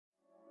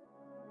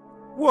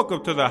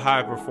Welcome to the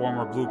High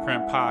Performer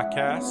Blueprint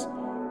Podcast,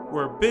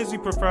 where busy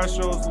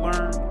professionals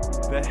learn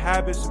the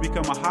habits to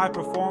become a high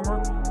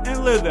performer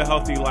and live the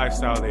healthy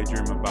lifestyle they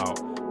dream about.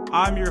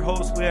 I'm your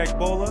host, Liak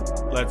Bola.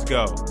 Let's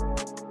go.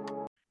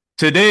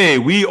 Today,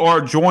 we are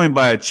joined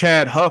by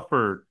Chad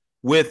Hufford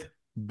with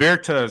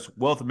Veritas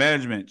Wealth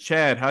Management.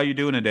 Chad, how you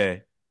doing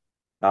today?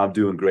 I'm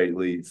doing great,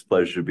 Lee. It's a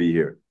pleasure to be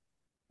here.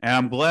 And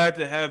I'm glad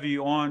to have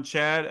you on,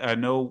 Chad. I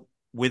know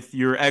with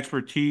your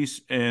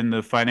expertise in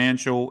the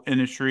financial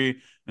industry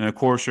and, of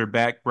course, your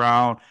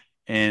background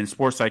in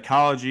sports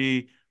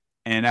psychology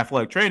and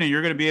athletic training,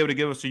 you're going to be able to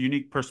give us a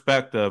unique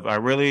perspective. I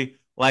really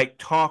like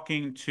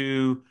talking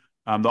to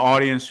the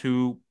audience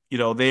who,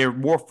 they are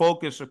more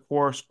focused, of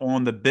course,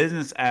 on the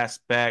business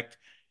aspect,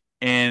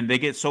 and they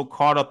get so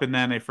caught up in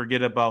that and they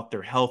forget about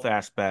their health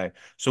aspect.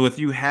 So with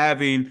you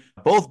having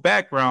both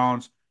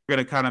backgrounds, we're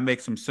going to kind of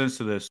make some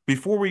sense of this.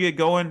 Before we get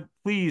going,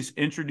 please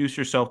introduce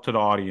yourself to the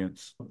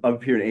audience. I'm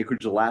up here in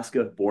Anchorage,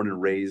 Alaska, born and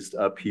raised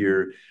up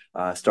here.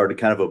 Started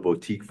kind of a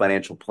boutique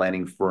financial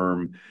planning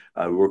firm.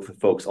 We work with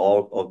folks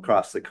all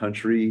across the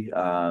country.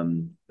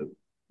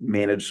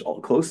 Managed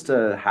close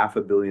to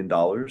 $500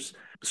 million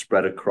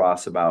spread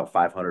across about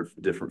 500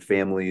 different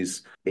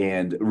families.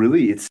 And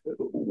really, it's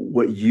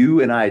what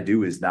you and I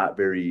do is not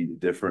very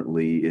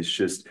differently. It's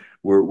just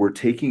we're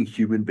taking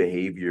human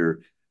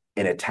behavior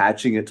and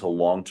attaching it to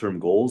long-term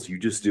goals. You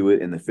just do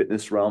it in the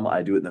fitness realm.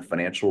 I do it in the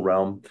financial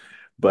realm.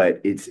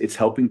 But it's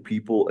helping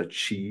people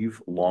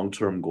achieve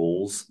long-term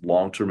goals,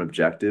 long-term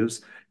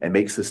objectives, and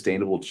make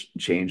sustainable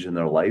change in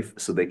their life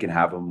so they can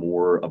have a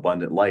more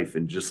abundant life.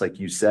 And just like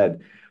you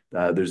said,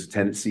 there's a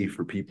tendency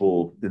for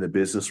people in the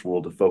business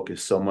world to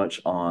focus so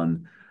much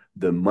on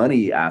the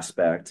money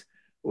aspect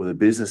or the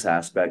business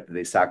aspect that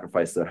they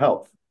sacrifice their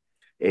health.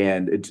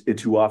 And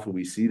too often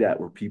we see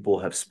that where people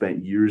have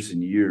spent years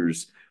and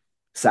years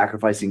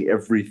sacrificing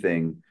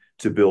everything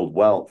to build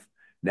wealth.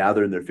 Now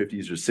they're in their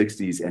 50s or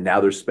 60s, and now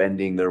they're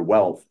spending their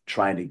wealth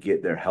trying to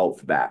get their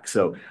health back.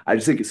 So I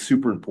just think it's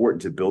super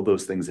important to build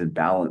those things in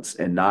balance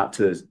and not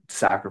to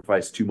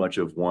sacrifice too much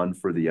of one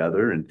for the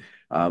other. And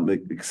I'm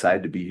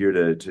excited to be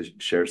here to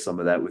share some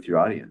of that with your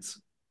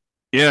audience.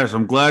 Yes,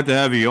 I'm glad to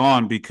have you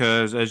on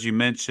because, as you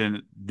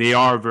mentioned, they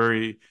are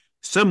very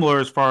similar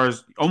as far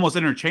as almost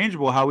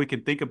interchangeable how we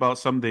can think about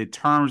some of the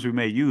terms we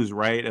may use,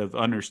 right? Of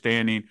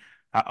understanding,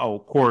 how,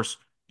 of course,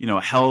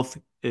 health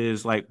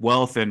is like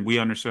wealth, and we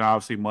understand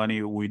obviously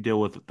money. We deal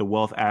with the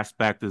wealth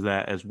aspect of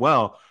that as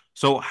well.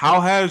 So,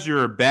 how has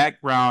your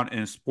background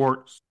in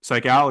sports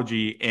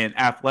psychology and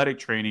athletic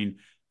training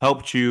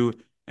helped you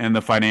in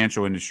the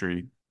financial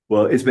industry?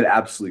 Well, it's been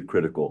absolutely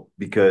critical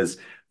because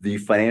the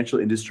financial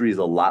industry is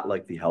a lot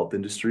like the health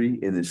industry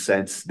in the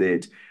sense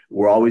that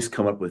we're always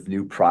come up with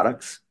new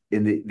products.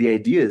 And the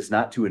idea is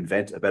not to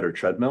invent a better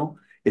treadmill,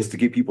 is to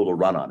get people to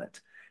run on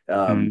it.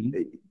 Um,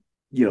 Mhm.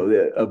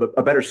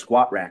 a better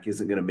squat rack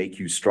isn't going to make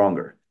you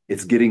stronger.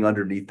 It's getting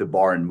underneath the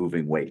bar and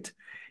moving weight.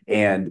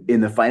 And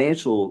in the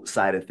financial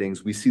side of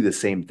things, we see the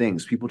same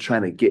things. People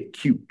trying to get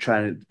cute,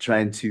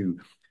 trying to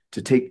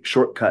take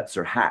shortcuts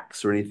or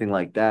hacks or anything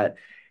like that.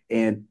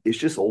 And it's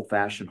just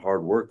old-fashioned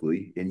hard work,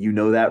 Lee. And you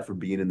know that from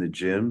being in the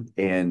gym.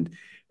 And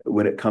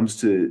when it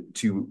comes to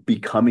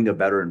becoming a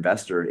better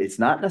investor, it's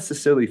not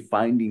necessarily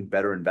finding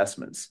better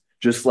investments.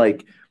 Just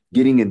like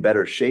getting in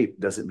better shape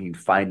doesn't mean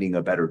finding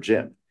a better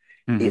gym.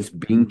 Mhm. It's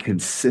being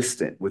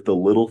consistent with the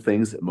little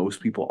things that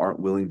most people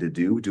aren't willing to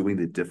do, doing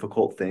the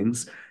difficult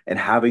things, and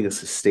having a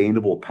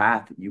sustainable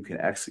path that you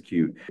can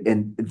execute.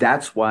 And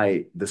that's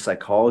why the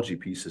psychology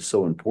piece is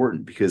so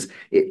important because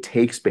it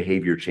takes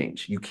behavior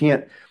change. You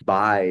can't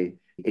buy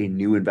a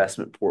new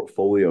investment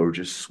portfolio or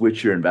just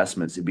switch your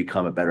investments and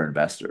become a better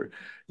investor.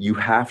 You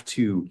have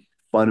to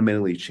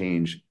fundamentally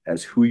change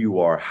as who you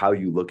are, how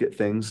you look at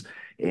things.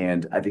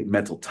 And I think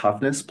mental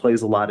toughness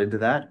plays a lot into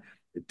that,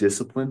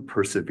 discipline,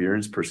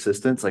 perseverance,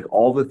 persistence, like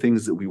all the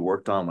things that we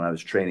worked on when I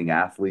was training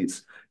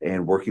athletes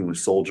and working with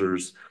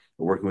soldiers,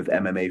 working with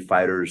MMA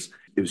fighters.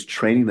 It was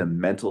training the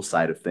mental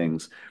side of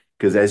things.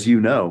 Because as you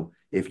know,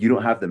 if you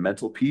don't have the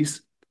mental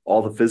piece,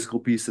 all the physical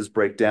pieces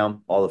break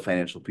down, all the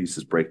financial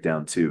pieces break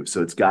down too.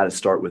 So it's got to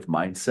start with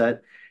mindset.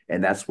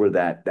 And that's where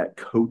that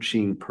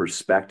coaching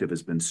perspective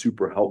has been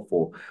super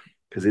helpful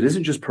because it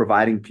isn't just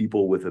providing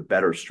people with a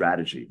better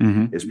strategy,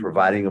 Mhm. it's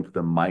providing them with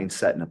a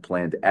mindset and a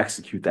plan to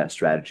execute that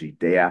strategy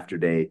day after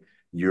day,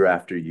 year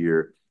after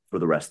year for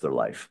the rest of their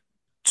life.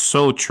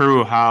 So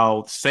true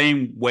how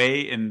same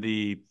way in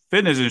the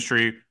fitness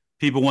industry,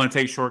 people want to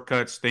take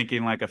shortcuts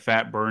thinking like a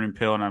fat burning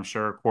pill. And I'm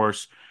sure, of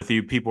course, with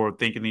you people are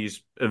thinking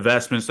these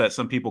investments that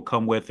some people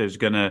come with is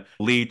going to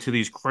lead to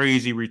these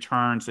crazy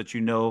returns that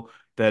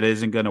that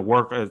isn't going to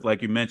work.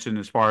 Like you mentioned,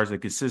 as far as the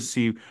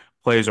consistency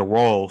plays a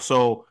role.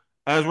 So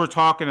as we're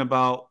talking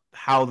about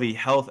how the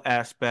health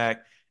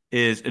aspect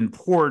is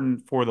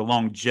important for the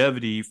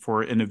longevity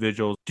for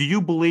individuals, do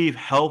you believe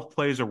health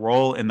plays a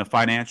role in the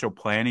financial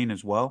planning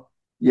as well?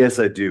 Yes,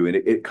 I do. And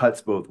it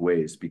cuts both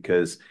ways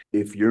because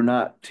if you're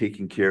not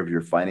taking care of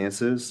your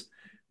finances,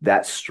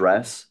 that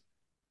stress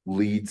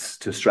leads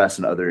to stress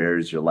in other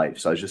areas of your life.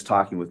 So I was just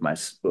talking with my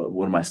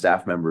one of my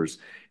staff members,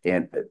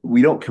 and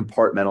we don't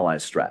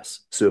compartmentalize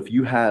stress. So if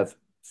you have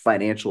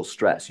financial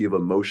stress, you have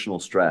emotional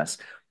stress,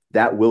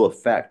 that will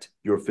affect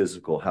your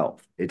physical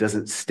health. It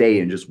doesn't stay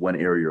in just one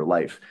area of your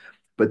life.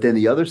 But then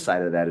the other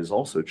side of that is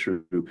also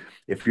true.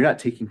 If you're not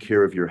taking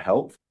care of your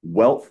health,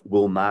 wealth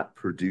will not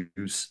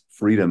produce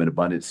freedom and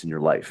abundance in your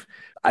life.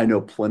 I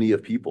know plenty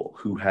of people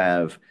who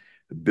have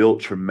built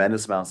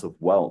tremendous amounts of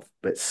wealth,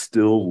 but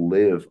still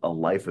live a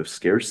life of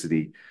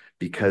scarcity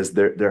because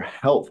their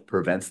health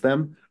prevents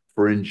them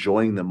for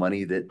enjoying the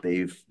money that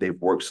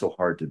they've worked so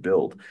hard to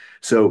build.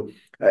 So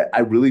I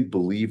really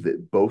believe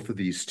that both of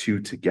these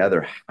two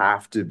together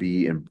have to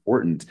be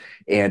important.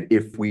 And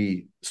if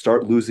we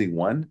start losing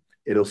one,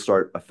 it'll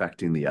start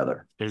affecting the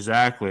other.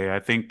 Exactly. I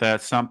think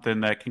that's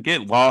something that can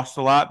get lost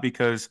a lot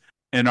because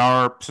in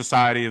our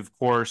society, of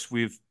course,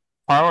 we've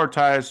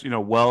prioritized,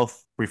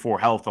 wealth before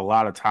health a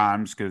lot of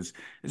times because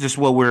it's just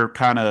what we're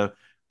kind of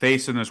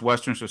facing this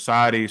Western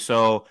society.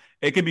 So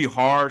it can be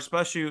hard,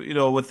 especially,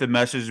 with the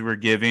message we're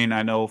giving.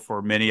 I know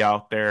for many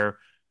out there,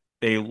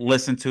 they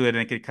listen to it and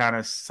it could kind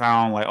of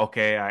sound like,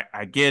 okay,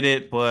 I get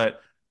it,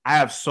 but I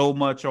have so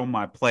much on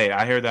my plate.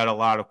 I hear that a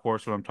lot, of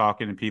course, when I'm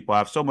talking to people. I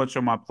have so much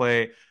on my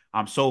plate.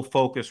 I'm so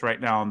focused right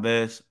now on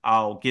this.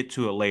 I'll get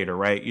to it later,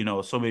 right?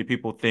 So many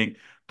people think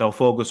they'll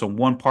focus on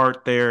one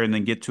part there and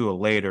then get to it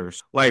later.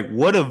 Like,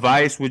 what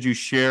advice would you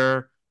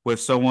share with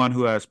someone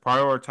who has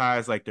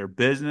prioritized like their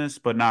business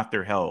but not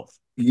their health?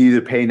 You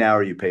either pay now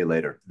or you pay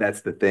later.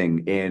 That's the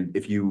thing. And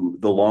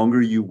the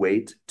longer you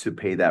wait to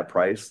pay that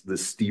price, the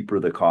steeper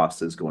the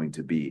cost is going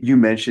to be. You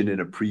mentioned in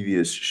a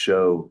previous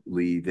show,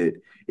 Lee,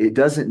 that it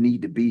doesn't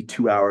need to be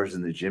 2 hours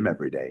in the gym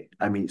every day.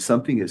 I mean,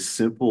 something as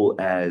simple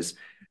as,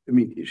 I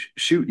mean,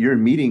 shoot, you're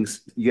in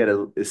meetings, you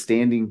got a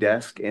standing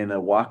desk and a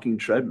walking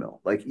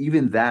treadmill. Like,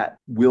 even that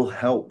will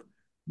help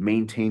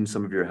maintain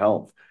some of your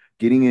health.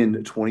 Getting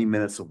in 20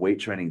 minutes of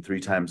weight training 3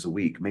 times a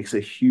week makes a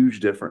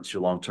huge difference to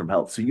your long-term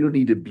health. So you don't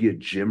need to be a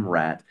gym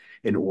rat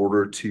in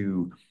order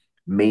to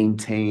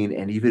maintain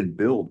and even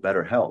build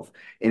better health.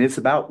 And it's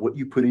about what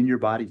you put in your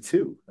body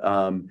too.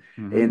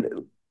 Mm-hmm.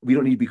 And we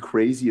don't need to be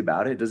crazy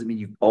about it. It doesn't mean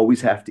you always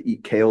have to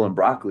eat kale and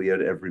broccoli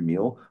at every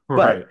meal,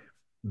 Right. but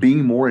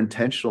being more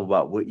intentional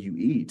about what you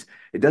eat,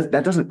 that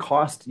doesn't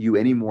cost you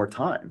any more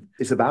time.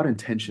 It's about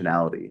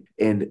intentionality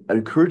and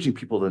encouraging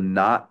people to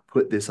not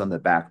put this on the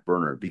back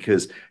burner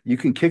because you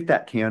can kick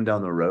that can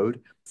down the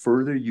road.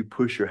 Further you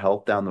push your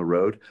health down the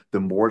road,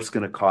 the more it's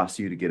going to cost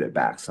you to get it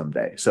back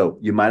someday. So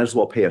you might as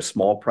well pay a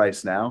small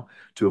price now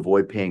to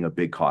avoid paying a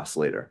big cost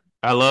later.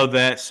 I love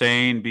that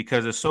saying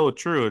because it's so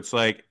true. It's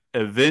like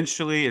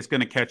eventually it's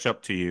going to catch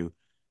up to you.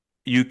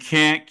 You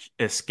can't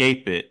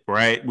escape it,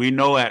 right? We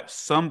know at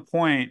some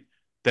point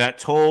that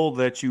toll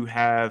that you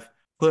have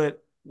put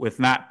with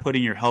not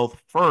putting your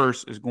health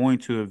first is going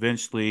to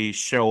eventually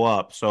show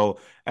up. So,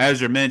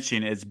 as you're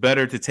mentioning, it's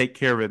better to take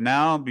care of it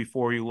now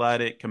before you let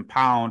it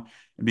compound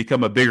and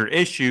become a bigger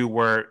issue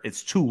where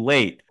it's too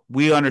late.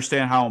 We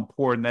understand how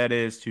important that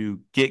is to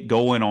get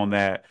going on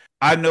that.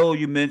 I know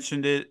you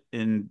mentioned it,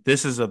 and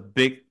this is a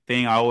big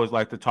thing I always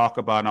like to talk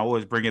about, and I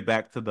always bring it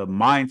back to the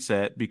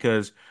mindset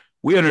because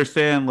we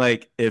understand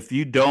like if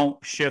you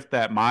don't shift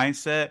that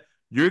mindset,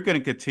 you're going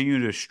to continue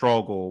to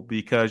struggle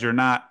because you're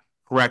not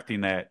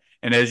correcting that.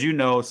 And as you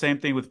know, same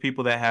thing with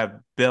people that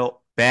have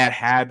built bad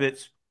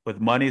habits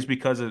with money is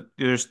because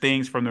there's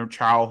things from their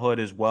childhood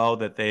as well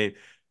that they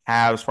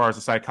have as far as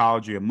the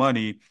psychology of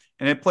money.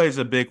 And it plays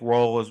a big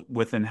role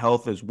within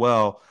health as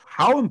well.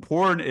 How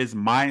important is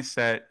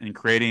mindset in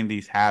creating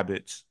these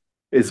habits?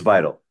 It's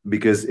vital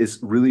because it's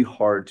really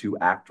hard to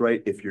act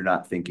right if you're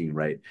not thinking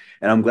right.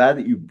 And I'm glad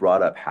that you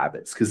brought up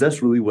habits because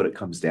that's really what it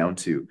comes down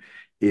to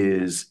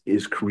is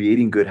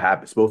creating good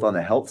habits, both on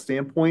the health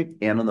standpoint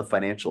and on the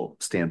financial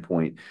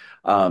standpoint.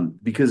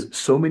 Because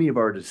so many of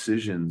our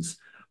decisions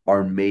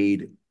are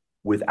made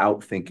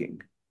without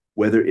thinking,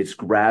 whether it's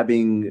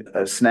grabbing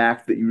a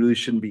snack that you really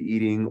shouldn't be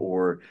eating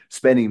or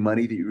spending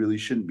money that you really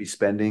shouldn't be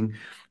spending.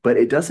 But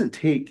it doesn't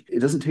take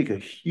a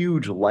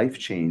huge life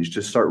change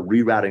to start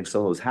rerouting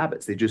some of those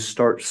habits. They just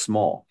start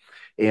small.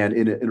 And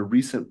in a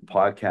recent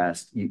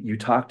podcast, you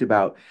talked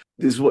about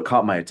this is what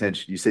caught my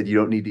attention. You said you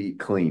don't need to eat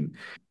clean.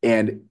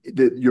 And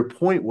your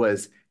point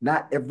was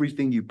not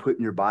everything you put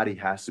in your body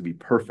has to be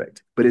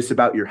perfect, but it's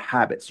about your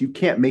habits. You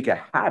can't make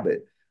a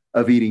habit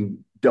of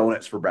eating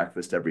donuts for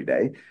breakfast every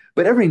day,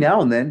 but every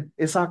now and then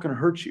it's not going to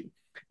hurt you.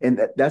 And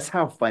that's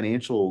how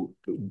financial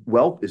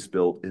wealth is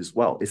built as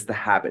well. It's the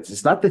habits.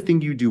 It's not the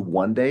thing you do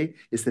one day,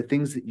 it's the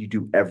things that you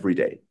do every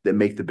day that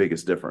make the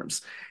biggest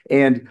difference.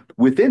 And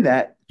within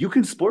that, you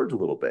can splurge a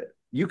little bit.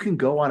 You can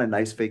go on a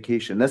nice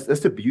vacation. That's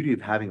the beauty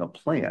of having a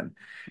plan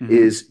Mm-hmm.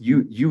 is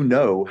you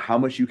know how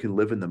much you can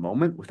live in the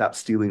moment without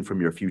stealing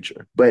from your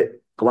future.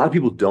 But a lot of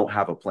people don't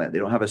have a plan. They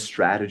don't have a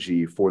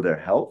strategy for their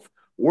health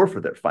or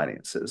for their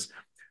finances.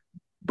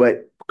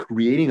 But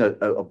creating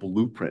a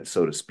blueprint,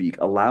 so to speak,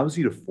 allows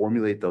you to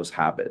formulate those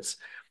habits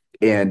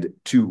and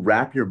to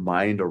wrap your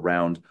mind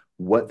around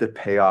what the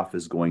payoff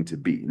is going to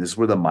be. And this is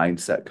where the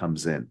mindset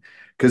comes in.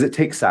 because it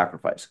takes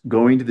sacrifice.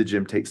 Going to the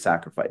gym takes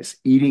sacrifice.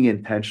 Eating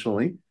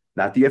intentionally,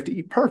 not that you have to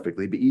eat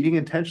perfectly, but eating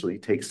intentionally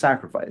takes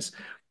sacrifice.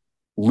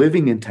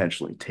 Living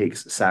intentionally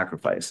takes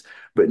sacrifice,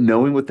 but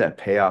knowing what that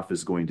payoff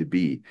is going to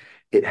be,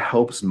 it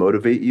helps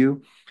motivate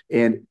you.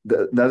 And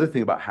the other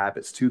thing about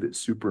habits too that's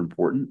super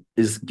important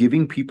is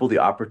giving people the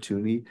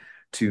opportunity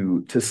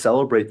to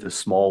celebrate the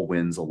small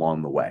wins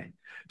along the way.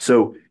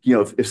 So,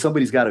 if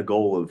somebody's got a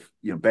goal of,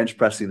 bench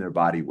pressing their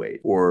body weight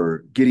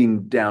or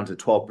getting down to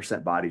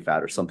 12% body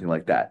fat or something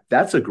like that,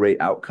 that's a great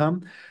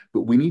outcome.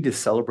 But we need to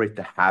celebrate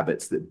the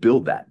habits that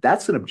build that.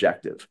 That's an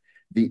objective.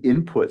 The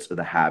inputs of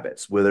the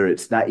habits, whether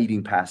it's not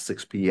eating past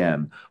 6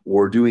 p.m.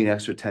 or doing an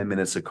extra 10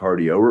 minutes of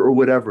cardio or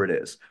whatever it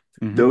is,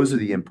 Hmm. those are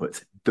the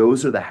inputs.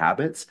 Those are the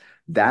habits.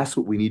 That's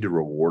what we need to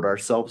reward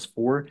ourselves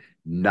for,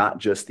 not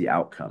just the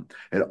outcome.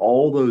 And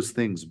all those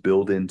things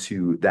build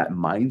into that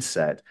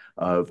mindset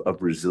of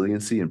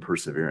resiliency and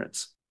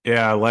perseverance.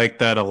 Yeah, I like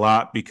that a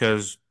lot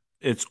because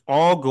it's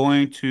all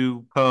going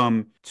to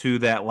come to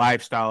that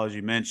lifestyle, as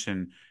you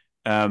mentioned.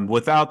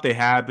 Without the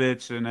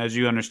habits, and as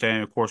you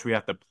understand, of course, we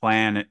have to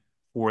plan it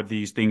for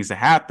these things to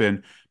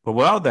happen. But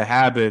without the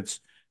habits,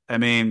 I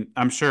mean,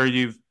 I'm sure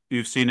you've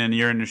seen in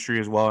your industry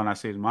as well, and I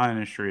see it in my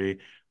industry,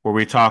 where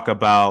we talk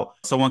about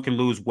someone can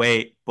lose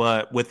weight,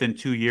 but within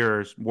 2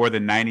 years, more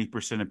than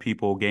 90% of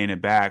people gain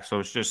it back. So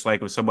it's just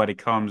like if somebody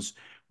comes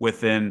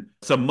within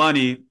some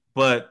money,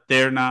 but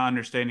they're not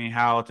understanding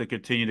how to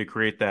continue to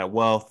create that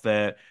wealth,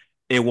 that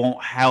it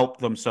won't help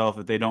themselves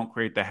if they don't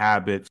create the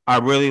habits. I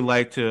really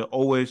like to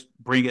always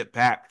bring it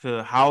back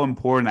to how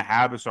important the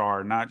habits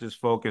are, not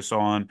just focus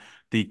on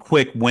the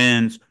quick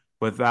wins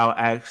without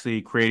actually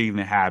creating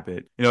the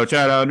habit.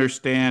 Chad, I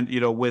understand,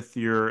 with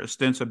your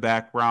extensive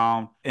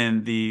background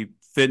in the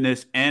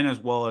fitness and as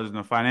well as in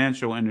the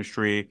financial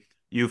industry,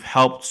 you've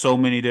helped so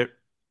many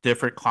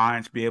different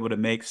clients be able to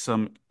make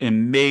some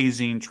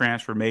amazing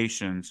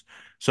transformations.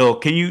 So,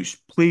 can you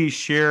please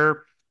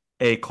share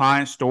a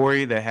client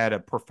story that had a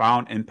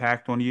profound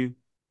impact on you?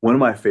 One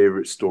of my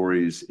favorite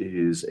stories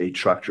is a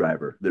truck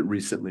driver that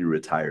recently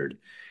retired.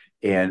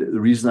 And the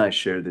reason I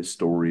share this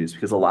story is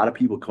because a lot of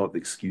people come up with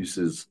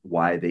excuses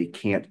why they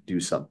can't do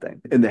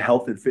something. In the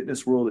health and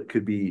fitness world, it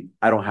could be,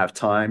 I don't have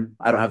time,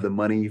 I don't have the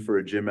money for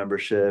a gym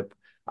membership,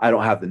 I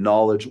don't have the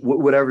knowledge,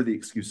 whatever the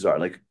excuses are.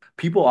 Like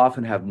people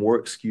often have more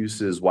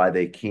excuses why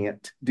they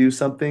can't do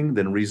something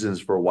than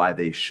reasons for why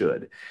they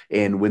should.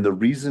 And when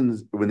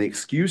the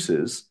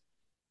excuses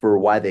for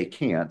why they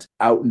can't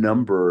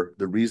outnumber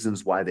the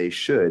reasons why they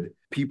should,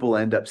 people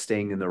end up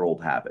staying in their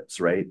old habits,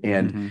 right?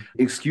 And Hmm.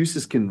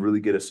 excuses can really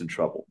get us in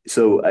trouble.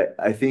 So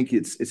I think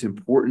it's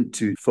important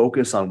to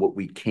focus on what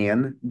we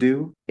can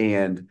do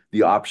and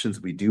the options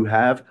we do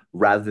have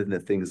rather than the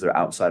things that are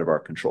outside of our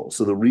control.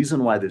 So the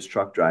reason why this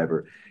truck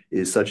driver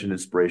is such an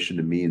inspiration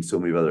to me and so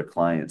many other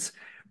clients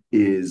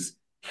is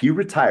he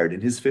retired in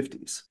his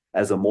 50s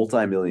as a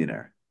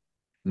multimillionaire,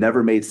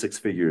 never made six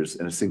figures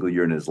in a single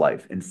year in his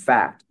life. In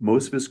fact,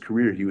 most of his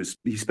career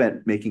he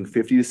spent making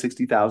 $50,000 to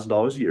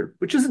 $60,000 a year,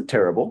 which isn't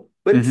terrible,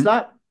 but it's Hmm.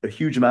 not a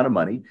huge amount of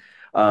money.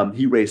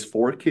 He raised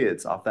four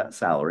kids off that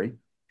salary.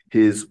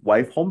 His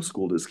wife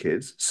homeschooled his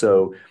kids,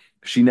 so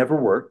she never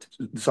worked.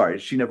 Sorry,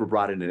 she never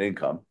brought in an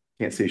income.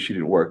 Can't say she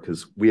didn't work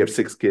because we have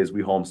six kids.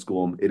 We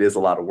homeschool them. It is a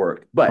lot of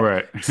work, but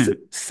Right.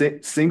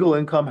 single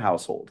income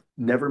household,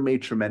 never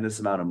made tremendous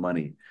amount of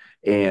money,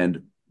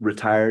 and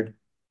retired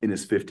in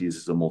his 50s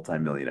as a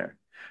multimillionaire.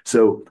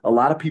 So a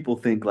lot of people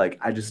think like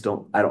I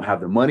don't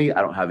have the money,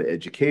 I don't have the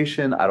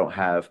education, I don't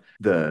have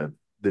the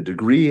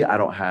degree, I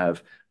don't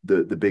have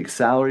the big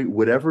salary,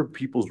 whatever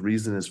people's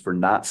reason is for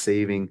not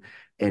saving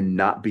and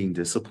not being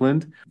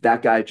disciplined,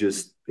 that guy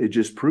just it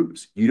just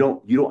proves you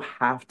don't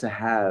have to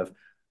have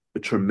a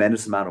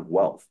tremendous amount of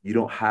wealth. You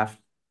don't have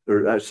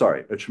or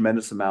sorry, a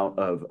tremendous amount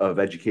of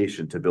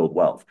education to build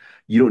wealth.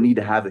 You don't need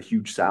to have a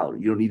huge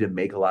salary. You don't need to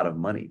make a lot of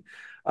money.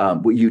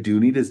 What you do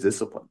need is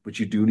discipline. What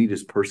you do need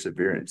is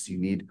perseverance. You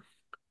need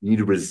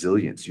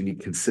resilience. You need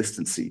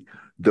consistency.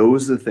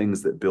 Those are the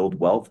things that build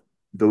wealth.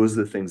 Those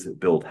are the things that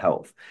build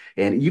health.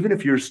 And even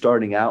if you're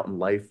starting out in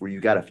life where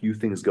you got a few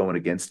things going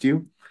against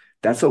you,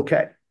 that's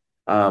okay.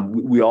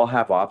 We all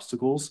have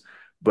obstacles,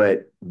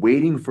 but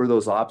waiting for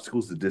those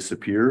obstacles to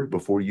disappear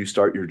before you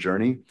start your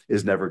journey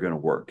is never going to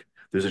work.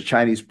 There's a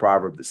Chinese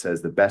proverb that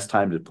says the best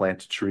time to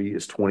plant a tree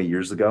is 20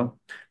 years ago.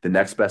 The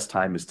next best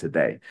time is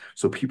today.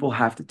 So people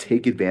have to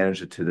take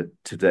advantage of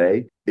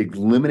today,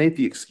 eliminate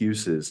the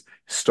excuses,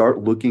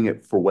 start looking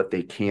at for what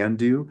they can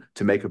do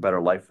to make a better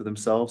life for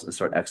themselves and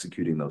start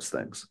executing those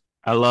things.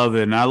 I love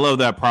it, and I love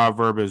that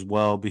proverb as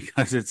well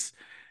because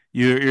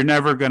you're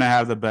never gonna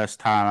have the best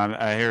time.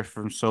 I hear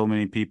from so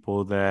many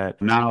people that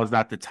now is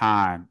not the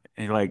time,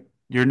 and like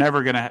you're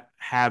never gonna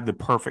have the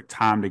perfect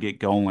time to get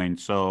going.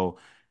 So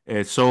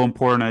it's so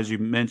important, as you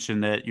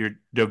mentioned, that you're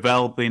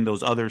developing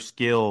those other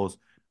skills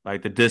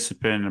like the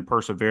discipline and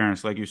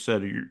perseverance. Like you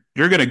said,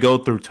 you're gonna go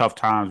through tough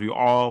times. We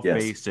all Yes.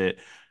 face it.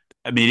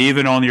 I mean,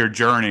 even on your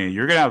journey,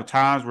 you're gonna have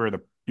times where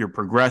you're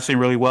progressing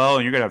really well,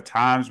 and you're gonna have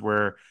times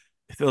where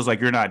it feels like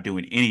you're not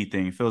doing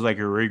anything. It feels like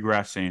you're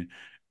regressing.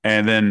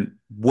 And then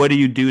what do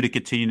you do to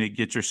continue to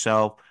get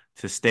yourself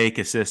to stay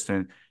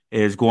consistent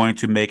is going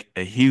to make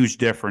a huge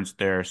difference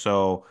there.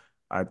 So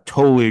I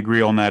totally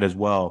agree on that as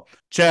well.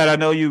 Chad, I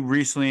know you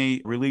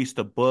recently released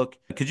a book.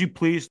 Could you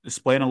please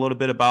explain a little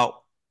bit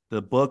about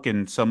the book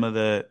and some of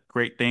the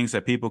great things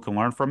that people can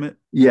learn from it?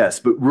 Yes,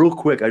 but real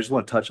quick, I just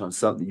want to touch on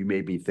something you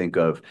made me think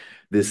of.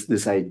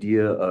 This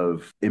idea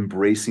of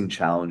embracing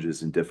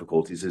challenges and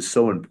difficulties is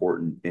so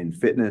important in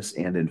fitness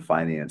and in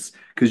finance.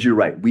 Because you're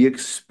right, we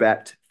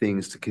expect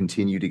things to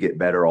continue to get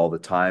better all the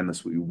time.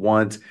 That's what we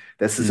want.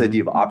 That's this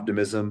idea of Mhm.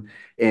 optimism.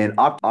 And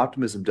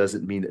optimism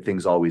doesn't mean that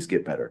things always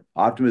get better.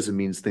 Optimism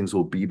means things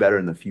will be better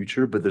in the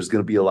future, but there's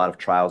going to be a lot of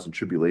trials and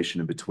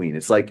tribulation in between.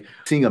 It's like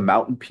seeing a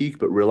mountain peak,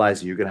 but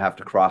realizing you're going to have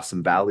to cross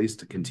some valleys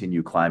to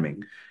continue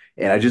climbing.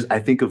 And I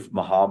think of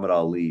Muhammad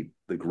Ali,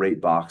 the great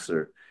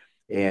boxer.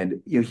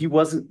 And he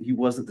wasn't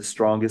the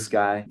strongest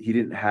guy. He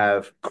didn't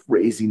have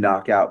crazy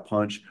knockout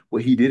punch.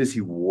 What he did is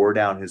he wore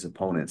down his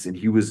opponents, and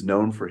he was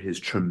known for his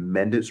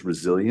tremendous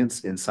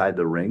resilience inside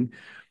the ring.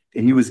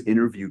 And he was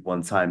interviewed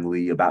one time,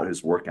 Lee, about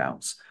his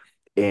workouts.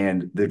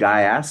 And the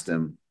guy asked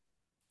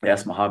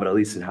Muhammad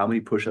Ali, said, "How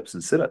many push-ups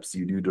and sit-ups do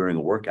you do during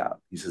a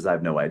workout?" He says, "I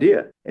have no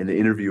idea." And the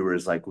interviewer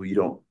is like, "Well, you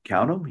don't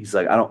count them?" He's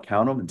like, "I don't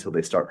count them until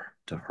they start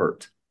to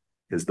hurt,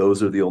 because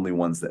those are the only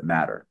ones that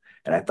matter."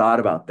 And I thought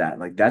about that.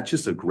 Like, that's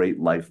just a great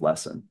life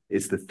lesson.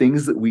 It's the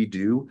things that we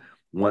do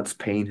once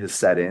pain has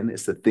set in.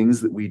 It's the things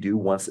that we do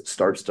once it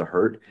starts to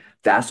hurt.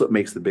 That's what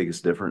makes the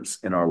biggest difference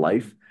in our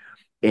life.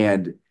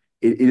 And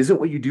it isn't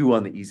what you do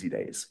on the easy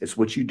days. It's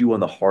what you do on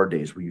the hard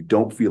days where you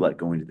don't feel like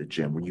going to the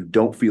gym, where you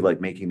don't feel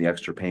like making the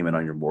extra payment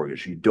on your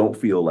mortgage. You don't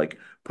feel like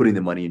putting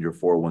the money in your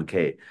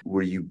 401k,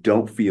 where you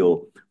don't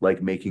feel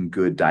like making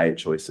good diet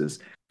choices.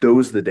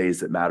 Those are the days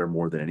that matter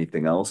more than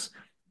anything else.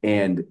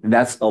 And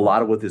that's a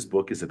lot of what this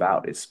book is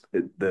about.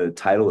 The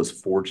title is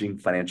Forging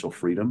Financial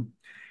Freedom.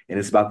 And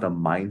it's about the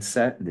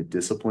mindset and the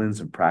disciplines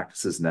and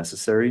practices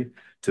necessary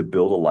to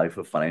build a life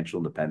of financial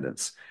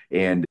independence.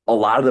 And a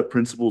lot of the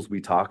principles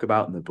we talk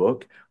about in the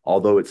book,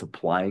 although it's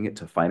applying it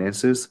to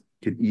finances,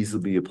 could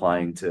easily be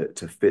applying to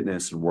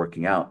fitness and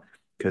working out,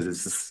 because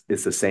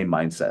it's the same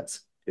mindsets.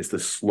 It's the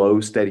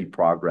slow, steady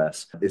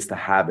progress. It's the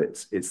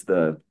habits. It's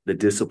the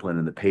discipline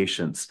and the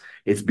patience.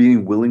 It's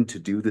being willing to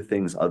do the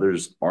things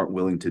others aren't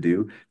willing to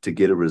do to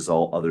get a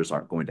result others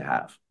aren't going to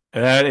have.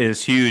 That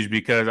is huge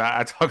because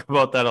I talk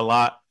about that a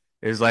lot.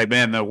 It's like,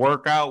 man, the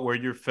workout where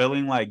you're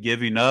feeling like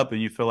giving up and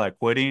you feel like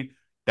quitting,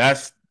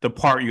 that's the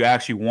part you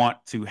actually want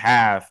to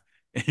have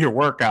in your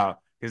workout.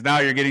 Because now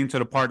you're getting to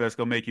the part that's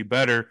going to make you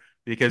better.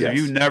 Because if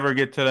you Yes. never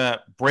get to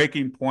that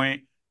breaking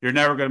point, you're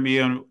never going to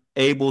be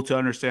able to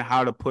understand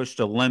how to push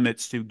the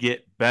limits to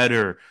get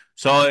better.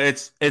 So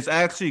it's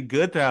actually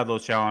good to have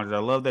those challenges. I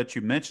love that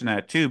you mentioned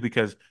that too,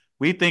 because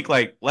we think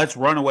like, let's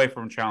run away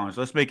from challenge.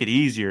 Let's make it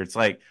easier. It's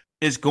like,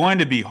 it's going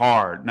to be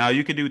hard. Now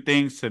you can do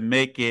things to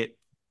make it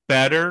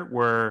better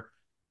where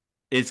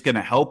it's going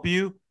to help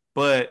you,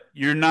 but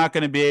you're not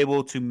going to be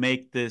able to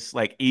make this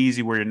like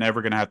easy where you're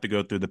never going to have to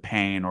go through the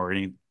pain or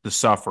the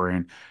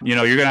suffering. You're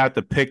going to have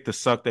to pick the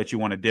suck that you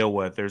want to deal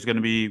with. There's going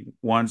to be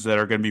ones that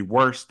are going to be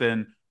worse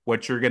than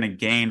what you're going to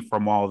gain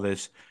from all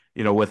this,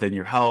 within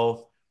your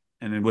health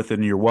and then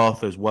within your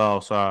wealth as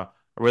well. So I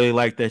really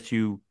like that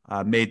you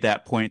made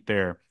that point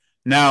there.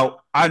 Now,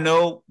 I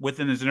know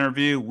within this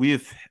interview,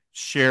 we've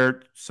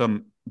shared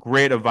some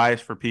great advice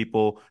for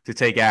people to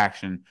take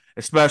action,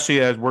 especially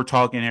as we're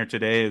talking here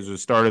today as the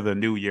start of the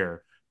new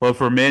year. But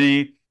for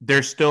many,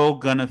 they're still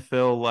going to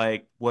feel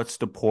like, what's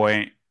the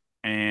point?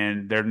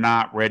 And they're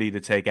not ready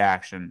to take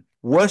action.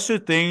 What's the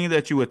thing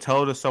that you would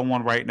tell to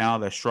someone right now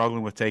that's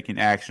struggling with taking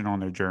action on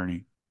their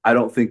journey? I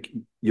don't think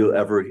you'll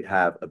ever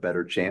have a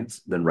better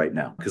chance than right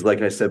now. Because,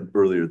 like I said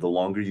earlier, the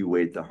longer you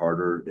wait, the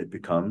harder it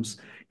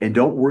becomes. And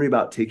don't worry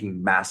about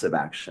taking massive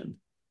action.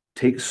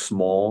 Take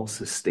small,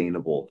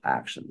 sustainable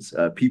actions.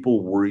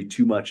 People worry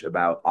too much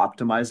about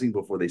optimizing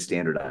before they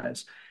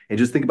standardize. And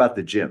just think about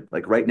the gym.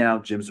 Like right now,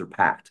 gyms are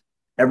packed.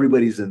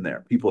 Everybody's in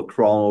there. People are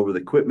crawling over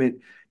the equipment.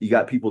 You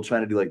got people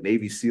trying to do like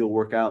Navy SEAL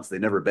workouts. They've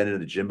never been in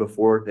the gym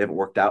before. They haven't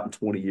worked out in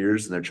 20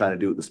 years, and they're trying to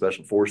do what the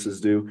special forces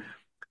do.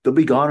 They'll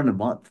be gone in a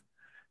month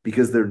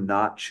because they're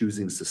not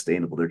choosing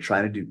sustainable. They're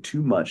trying to do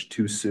too much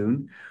too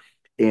soon.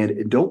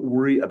 And don't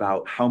worry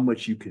about how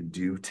much you can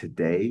do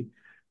today,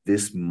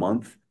 this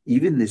month,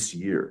 even this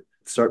year.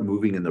 Start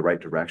moving in the right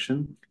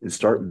direction and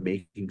start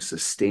making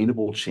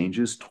sustainable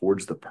changes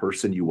towards the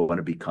person you want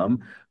to become.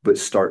 But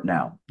start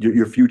now.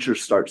 Your future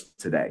starts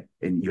today,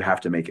 and you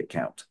have to make it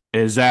count.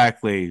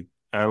 Exactly.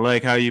 I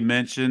like how you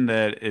mentioned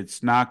that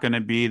it's not going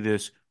to be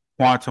this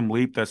quantum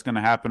leap that's going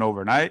to happen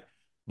overnight,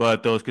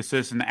 but those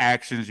consistent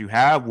actions you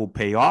have will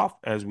pay off,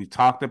 as we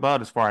talked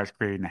about, as far as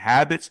creating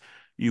habits.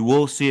 You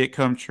will see it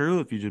come true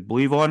if you just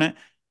believe on it.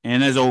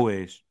 And as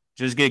always,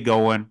 just get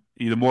going.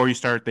 The more you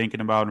start thinking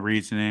about and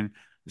reasoning,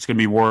 it's going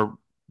to be more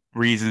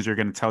reasons you're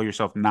going to tell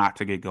yourself not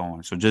to get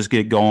going. So just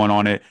get going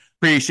on it.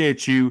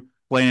 Appreciate you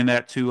explaining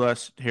that to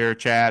us here,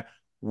 Chad.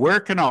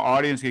 Where can our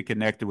audience get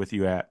connected with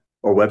you at?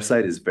 Our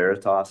website is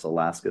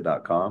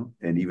veritasalaska.com.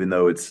 And even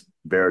though it's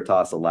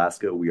Veritas,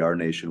 Alaska. We are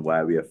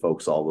nationwide. We have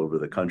folks all over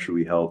the country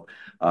we help.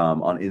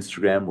 On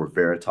Instagram, we're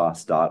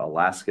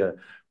veritas.alaska.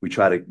 We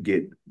try to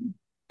get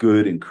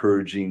good,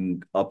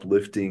 encouraging,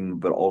 uplifting,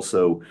 but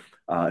also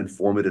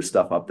informative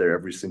stuff up there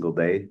every single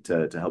day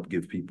to help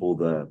give people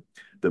the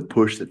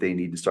push that they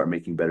need to start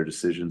making better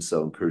decisions.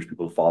 So encourage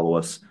people to follow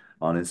us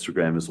on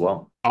Instagram as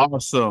well.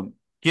 Awesome.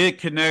 Get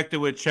connected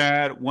with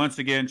Chad. Once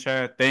again,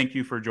 Chad, thank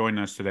you for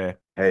joining us today.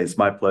 Hey, it's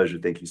my pleasure.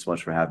 Thank you so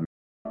much for having me.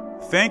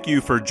 Thank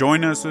you for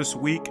joining us this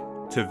week.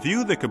 To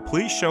view the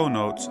complete show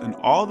notes and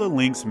all the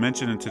links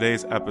mentioned in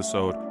today's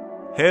episode,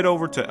 head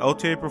over to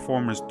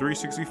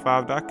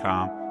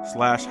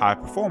LTAPerformance365.com/high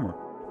performer.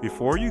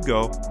 Before you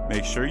go,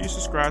 make sure you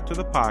subscribe to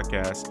the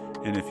podcast.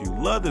 And if you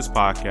love this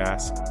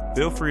podcast,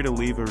 feel free to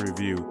leave a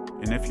review.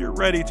 And if you're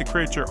ready to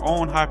create your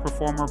own high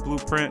performer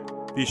blueprint,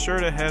 be sure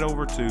to head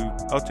over to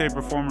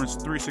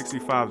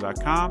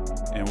LTAPerformance365.com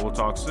and we'll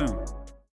talk soon.